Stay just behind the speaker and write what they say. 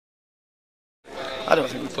I don't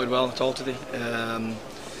think we played well at all today. I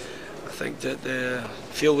think that the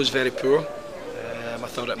field was very poor. I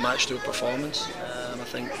thought it matched our performance. I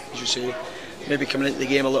think, as you say, maybe coming into the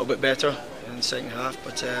game a little bit better in the second half,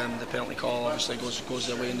 but the penalty call obviously goes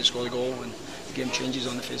their way and they score the goal, and the game changes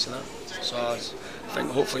on the face of that. So I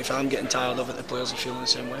think hopefully, if I'm getting tired of it, the players are feeling the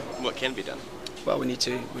same way. What can be done? Well, we need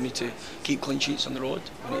to keep clean sheets on the road.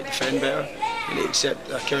 We need to defend better. We need to accept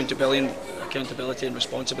accountability and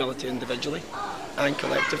responsibility individually and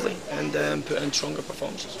collectively, and put in stronger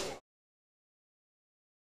performances.